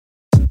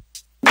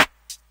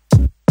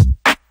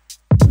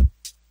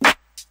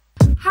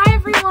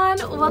everyone,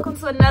 welcome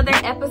to another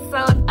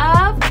episode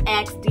of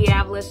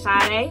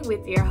AskDeAvilaSadé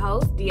with your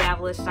host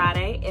DeAvila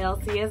Sadé,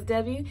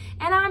 LCSW,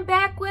 and I'm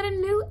back with a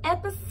new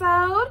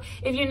episode.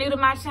 If you're new to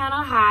my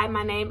channel, hi,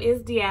 my name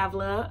is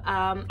DeAvila.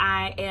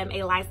 I am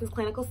a licensed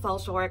clinical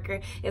social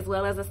worker as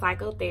well as a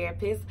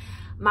psychotherapist.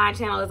 My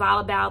channel is all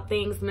about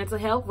things mental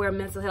health, where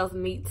mental health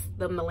meets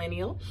the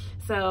millennial.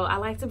 So I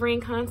like to bring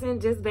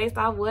content just based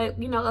off what,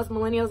 us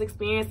millennials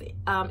experience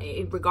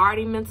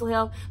regarding mental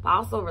health, but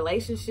also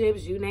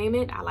relationships, you name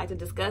it. I like to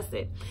discuss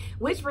it.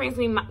 Which brings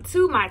me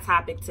to my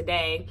topic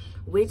today,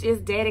 which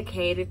is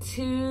dedicated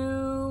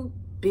to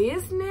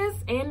business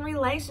and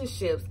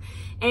relationships.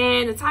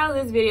 And the title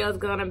of this video is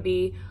going to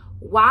be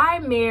why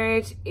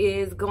marriage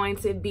is going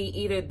to be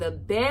either the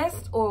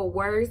best or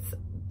worst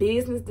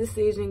business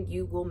decision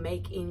you will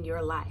make in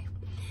your life.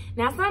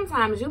 Now,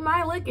 sometimes you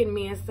might look at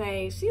me and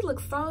say, she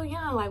looks so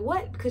young, like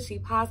what could she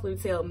possibly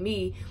tell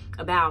me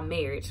about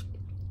marriage?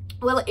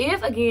 Well,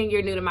 if again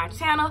you're new to my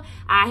channel,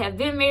 I have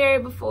been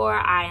married before.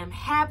 I am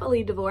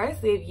happily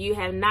divorced. If you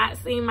have not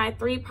seen my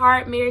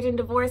 3-part marriage and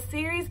divorce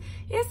series,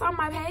 it's on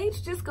my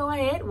page. Just go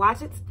ahead,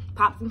 watch it,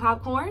 pop some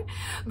popcorn.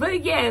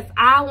 But yes,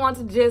 I want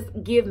to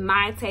just give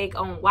my take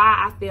on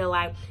why I feel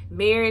like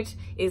marriage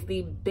is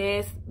the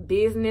best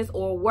business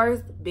or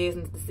worst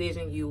business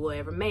decision you will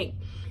ever make.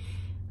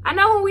 I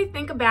know when we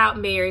think about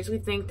marriage, we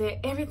think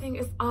that everything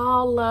is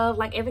all love,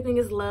 like everything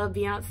is love,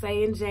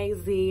 Beyonce and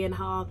Jay-Z and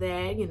all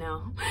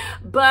that,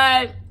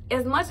 But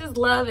as much as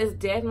love is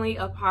definitely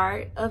a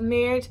part of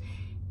marriage,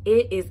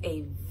 it is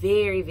a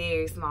very,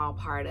 very small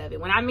part of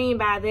it. What I mean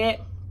by that,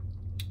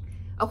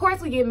 of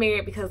course, we get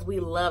married because we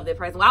love the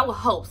person. Well, I would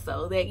hope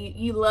so, that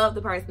you love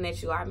the person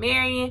that you are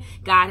marrying.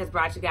 God has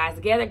brought you guys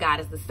together. God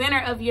is the center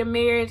of your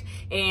marriage.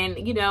 And,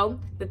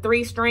 the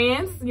 3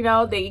 strands,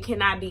 that you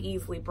cannot be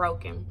easily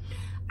broken.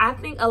 I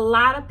think a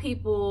lot of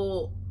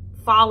people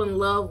fall in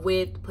love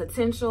with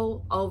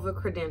potential over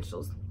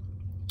credentials.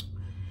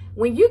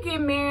 When you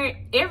get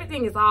married,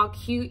 everything is all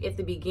cute at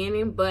the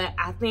beginning, but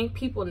I think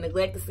people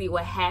neglect to see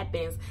what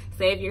happens.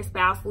 Say if your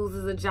spouse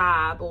loses a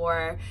job,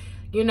 or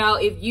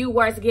if you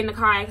were to get in a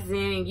car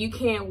accident and you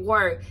can't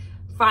work,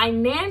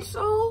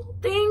 financial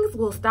things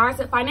will start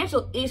to,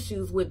 financial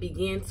issues would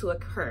begin to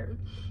occur.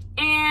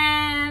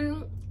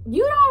 And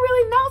you don't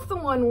really know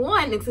someone,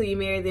 1, until you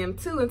marry them,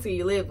 2, until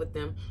you live with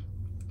them.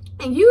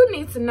 And you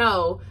need to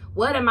know,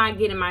 what am I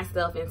getting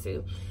myself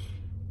into?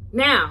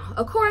 Now,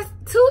 of course,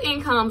 2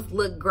 incomes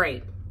look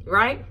great,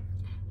 right?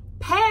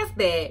 Past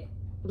that,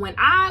 when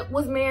I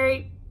was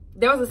married,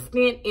 there was a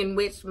stint in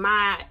which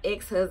my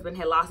ex-husband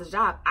had lost his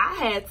job. I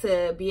had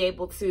to be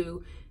able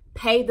to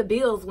pay the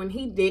bills when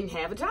he didn't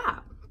have a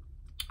job.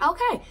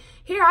 Okay,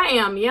 here I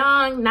am,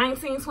 young,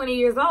 19, 20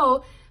 years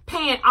old,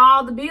 paying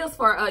all the bills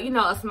for,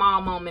 a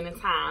small moment in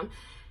time.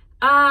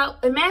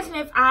 Imagine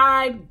if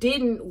I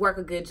didn't work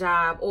a good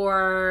job,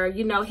 or,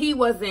 he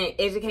wasn't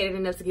educated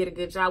enough to get a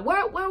good job.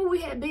 Where would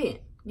we have been?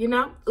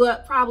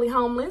 Probably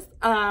homeless,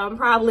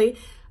 probably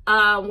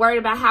worried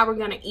about how we're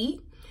going to eat.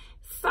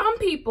 Some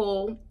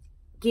people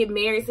get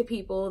married to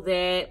people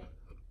that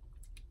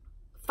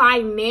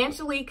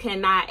financially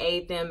cannot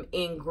aid them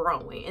in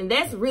growing. And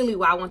that's really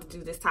why I want to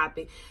do this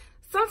topic.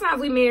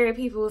 Sometimes we marry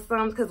people,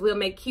 because we'll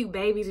make cute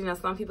babies.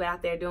 Some people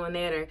out there doing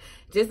that, or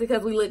just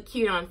because we look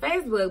cute on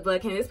Facebook,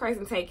 but can this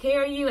person take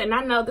care of you? And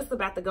I know this is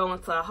about to go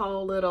into a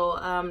whole little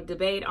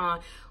debate on,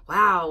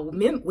 wow,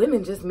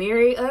 women just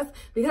marry us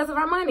because of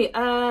our money.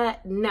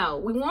 No,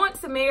 we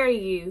want to marry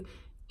you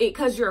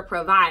because you're a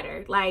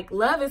provider. Like,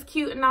 love is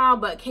cute and all,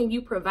 but can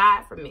you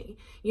provide for me?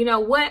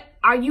 What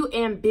are you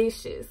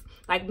ambitious?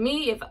 Like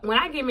me, when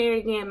I get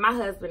married again, my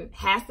husband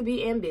has to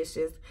be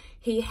ambitious.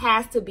 He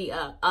has to be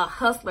a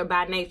hustler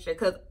by nature,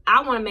 because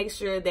I want to make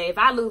sure that if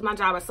I lose my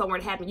job or somewhere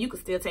to happen, you can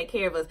still take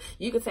care of us.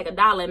 You can take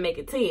 $1 and make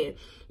it 10,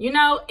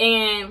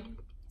 and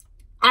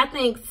I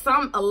think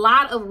a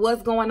lot of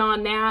what's going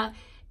on now,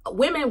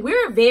 women,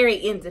 we're very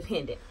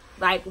independent.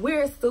 Like,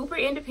 we're super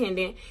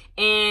independent,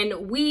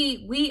 and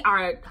we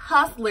are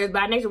hustlers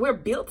by nature. We're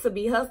built to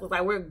be hustlers.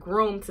 Like, we're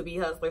groomed to be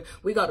hustlers.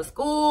 We go to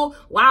school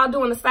while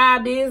doing a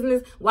side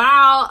business,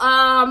 while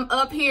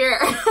up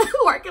here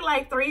working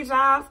like 3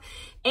 jobs.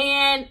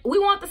 And we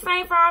want the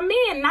same for our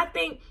men. And I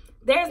think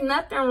there's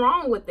nothing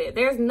wrong with it.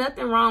 There's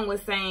nothing wrong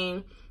with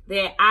saying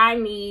that I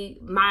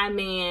need my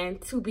man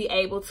to be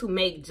able to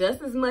make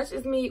just as much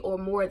as me or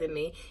more than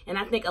me. And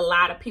I think a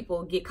lot of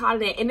people get caught in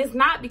that. And it's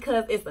not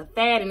because it's a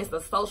fad and it's a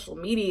social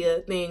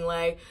media thing,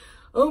 like,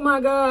 oh my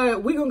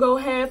God, we're gonna go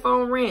half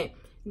on rent.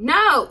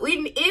 No,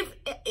 if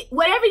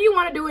whatever you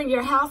want to do in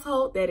your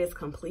household, that is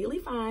completely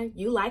fine.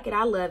 You like it,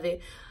 I love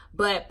it.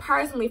 But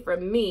personally, for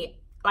me,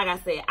 like I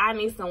said, I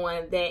need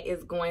someone that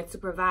is going to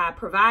provide.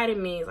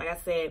 Providing means, like I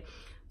said,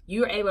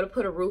 you're able to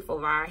put a roof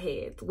over our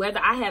heads, whether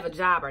I have a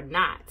job or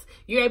not.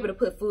 You're able to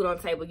put food on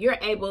the table. You're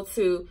able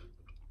to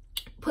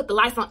put the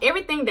lights on,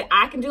 everything that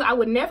I can do. I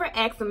would never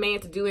ask a man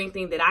to do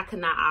anything that I could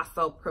not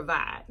also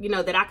provide, you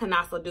know, that I can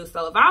also do.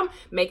 So if I'm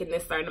making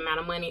this certain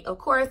amount of money, of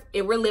course,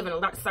 if we're living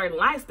a certain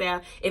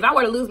lifestyle, if I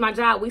were to lose my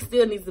job, we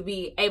still need to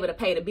be able to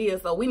pay the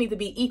bills. So we need to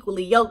be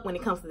equally yoked when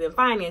it comes to the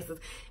finances.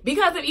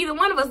 Because if either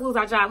one of us lose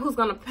our job, who's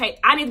going to pay?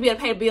 I need to be able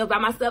to pay the bills by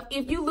myself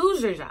if you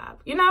lose your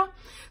job, you know?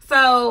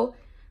 So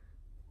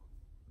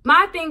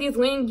my thing is,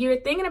 when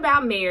you're thinking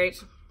about marriage,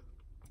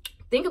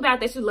 think about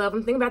that you love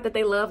them. Think about that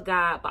they love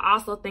God. But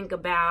also think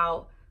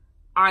about,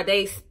 are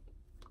they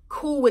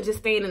cool with just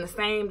staying in the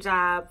same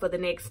job for the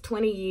next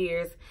 20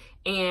 years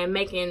and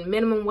making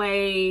minimum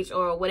wage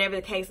or whatever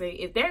the case is?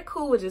 If they're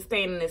cool with just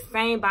staying in the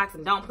same box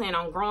and don't plan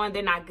on growing,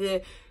 they're not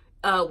good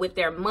with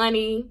their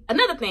money.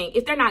 Another thing,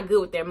 if they're not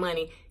good with their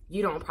money,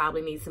 you don't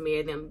probably need to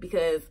marry them,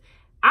 because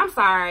I'm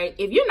sorry,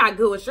 if you're not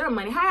good with your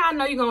money, how I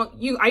know are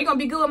you gonna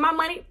be good with my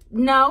money?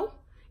 No.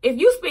 If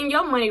you spend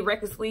your money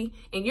recklessly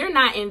and you're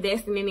not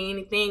investing in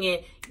anything,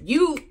 and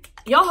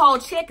your whole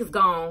check is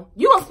gone,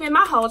 you're gonna spend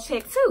my whole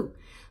check too.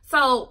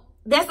 So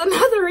that's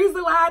another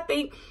reason why I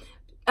think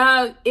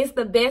it's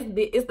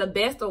the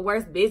best or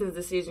worst business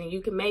decision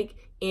you can make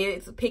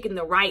is picking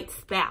the right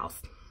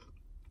spouse.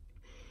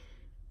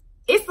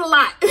 It's a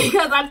lot,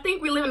 because I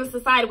think we live in a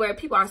society where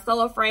people are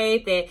so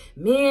afraid that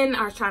men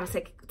are trying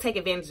to take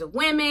advantage of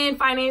women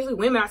financially.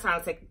 Women are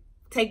trying to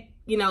take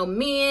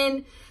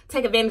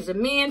advantage of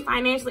men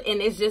financially,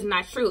 and it's just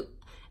not true.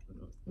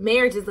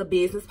 Marriage is a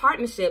business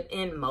partnership,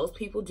 and most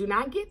people do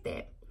not get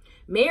that.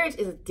 Marriage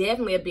is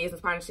definitely a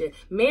business partnership.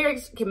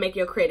 Marriage can make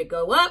your credit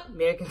go up.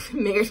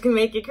 Marriage can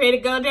make your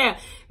credit go down.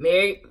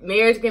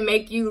 Marriage can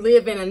make you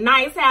live in a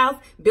nice house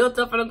built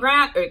up on the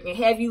ground, or it can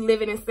have you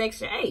living in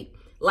Section 8.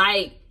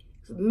 Like,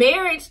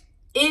 marriage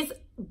is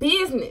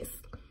business.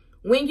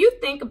 When you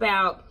think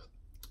about,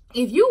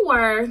 if you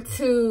were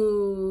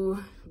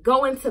to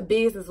go into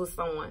business with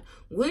someone,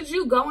 would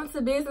you go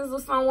into business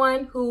with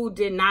someone who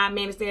did not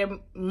manage their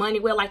money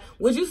well? Like,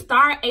 would you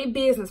start a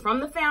business from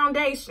the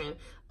foundation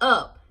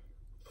up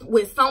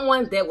with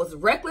someone that was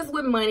reckless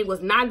with money,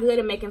 was not good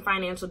at making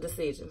financial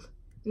decisions?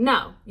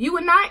 No, you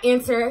would not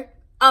enter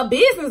a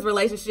business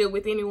relationship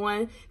with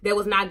anyone that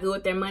was not good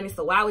with their money.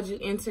 So why would you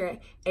enter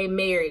a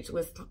marriage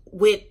with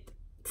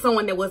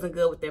someone that wasn't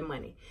good with their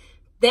money?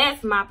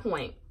 That's my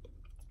point.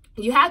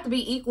 You have to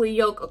be equally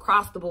yoked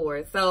across the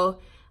board. So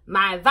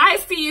my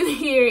advice to you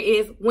here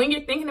is, when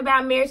you're thinking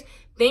about marriage,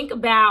 think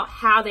about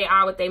how they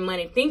are with their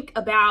money. Think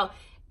about,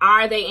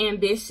 are they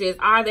ambitious?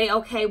 Are they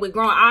okay with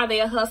growing? Are they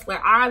a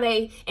hustler?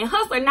 And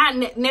hustler,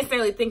 not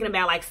necessarily thinking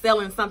about like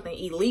selling something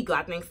illegal.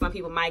 I think some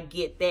people might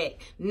get that.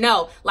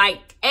 No,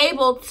 like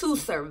able to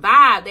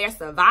survive. They're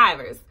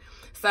survivors.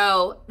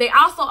 So they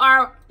also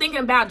are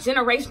thinking about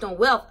generational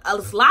wealth. A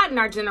lot in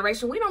our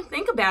generation, we don't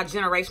think about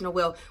generational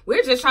wealth.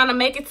 We're just trying to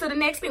make it to the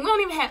next thing.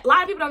 A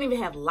lot of people don't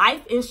even have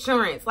life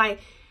insurance. Like,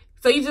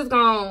 so you just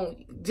gonna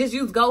just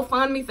use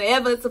GoFundMe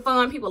forever to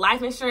fund people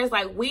life insurance?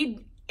 Like,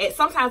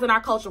 sometimes in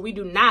our culture, we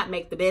do not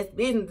make the best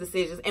business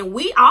decisions, and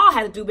we all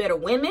have to do better.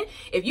 Women,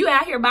 if you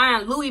out here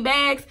buying Louis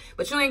bags,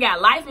 but you ain't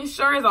got life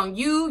insurance on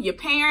you, your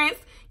parents,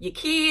 your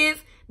kids,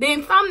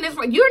 then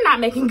you're not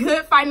making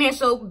good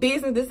financial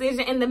business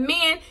decisions. And the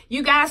men,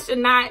 you guys should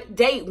not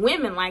date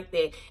women like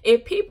that.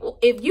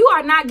 If you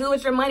are not good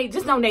with your money,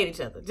 just don't date each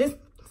other. Just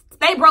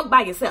stay broke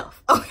by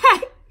yourself,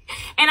 okay?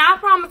 And I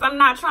promise I'm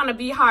not trying to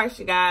be harsh,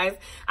 you guys.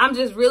 I'm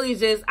just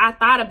I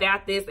thought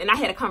about this, and I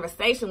had a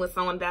conversation with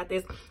someone about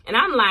this, and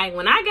I'm like,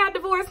 when I got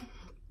divorced,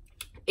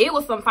 it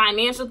was some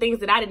financial things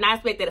that I did not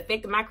expect that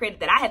affected my credit,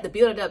 that I had to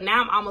build it up.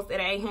 Now I'm almost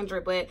at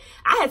 800, but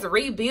I had to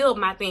rebuild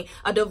my thing.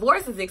 A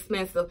divorce is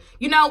expensive.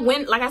 You know,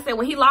 like I said,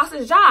 when he lost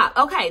his job,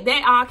 okay,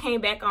 that all came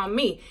back on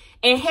me.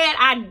 And had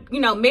I,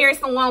 married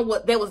someone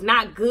that was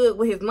not good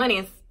with his money,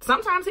 and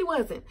sometimes he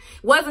wasn't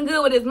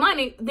good with his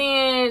money,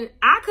 then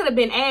I could have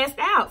been asked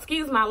out,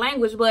 excuse my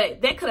language,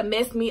 but that could have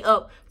messed me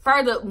up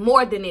further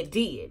more than it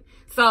did.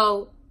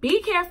 So be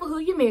careful who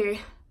you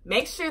marry.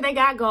 Make sure they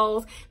got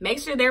goals. Make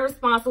sure they're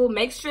responsible.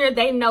 Make sure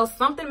they know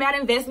something about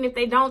investing. If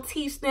they don't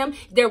teach them,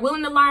 if they're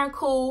willing to learn,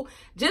 cool.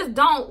 Just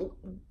don't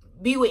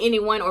be with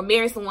anyone or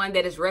marry someone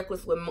that is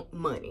reckless with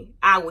money.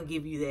 I would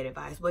give you that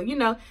advice. But,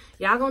 y'all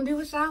gonna do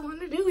what y'all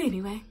want to do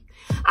anyway.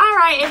 All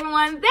right,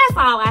 everyone, that's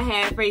all I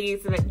had for you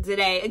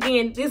today.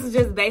 Again, this is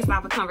just based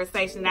off a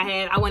conversation I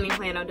had. I wasn't even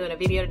planning on doing a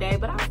video today,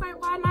 but I was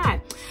like, why not?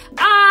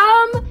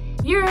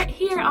 You're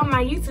here on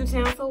my YouTube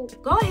channel, so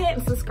go ahead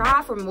and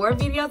subscribe for more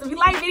videos. If you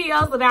like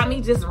videos about me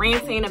just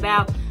ranting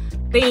about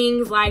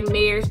things like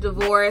marriage,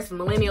 divorce,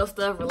 millennial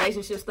stuff,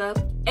 relationship stuff,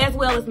 as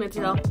well as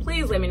mental health,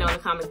 please let me know in the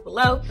comments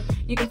below.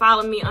 You can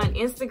follow me on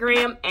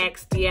Instagram,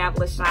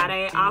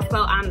 AskDeAvilaSadé.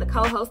 Also, I'm the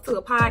co-host to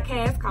a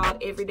podcast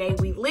called Everyday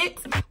We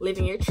Lit,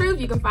 Living Your Truth.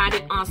 You can find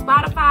it on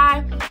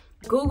Spotify,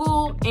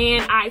 Google,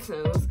 and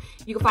iTunes.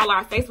 You can follow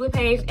our Facebook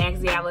page,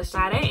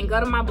 AskDeAvilaSadé, and go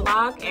to my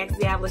blog,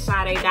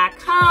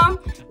 AskDeAvilaSadé.com,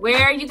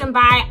 where you can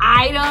buy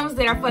items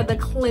that are for the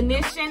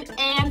clinician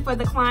and for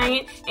the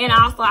client. And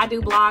also, I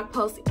do blog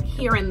posts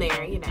here and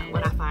there,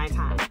 when I find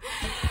time.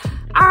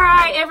 All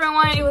right,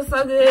 everyone, it was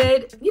so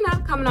good, you know,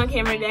 coming on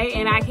camera today,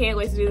 and I can't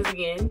wait to do this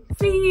again.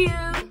 See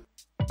you.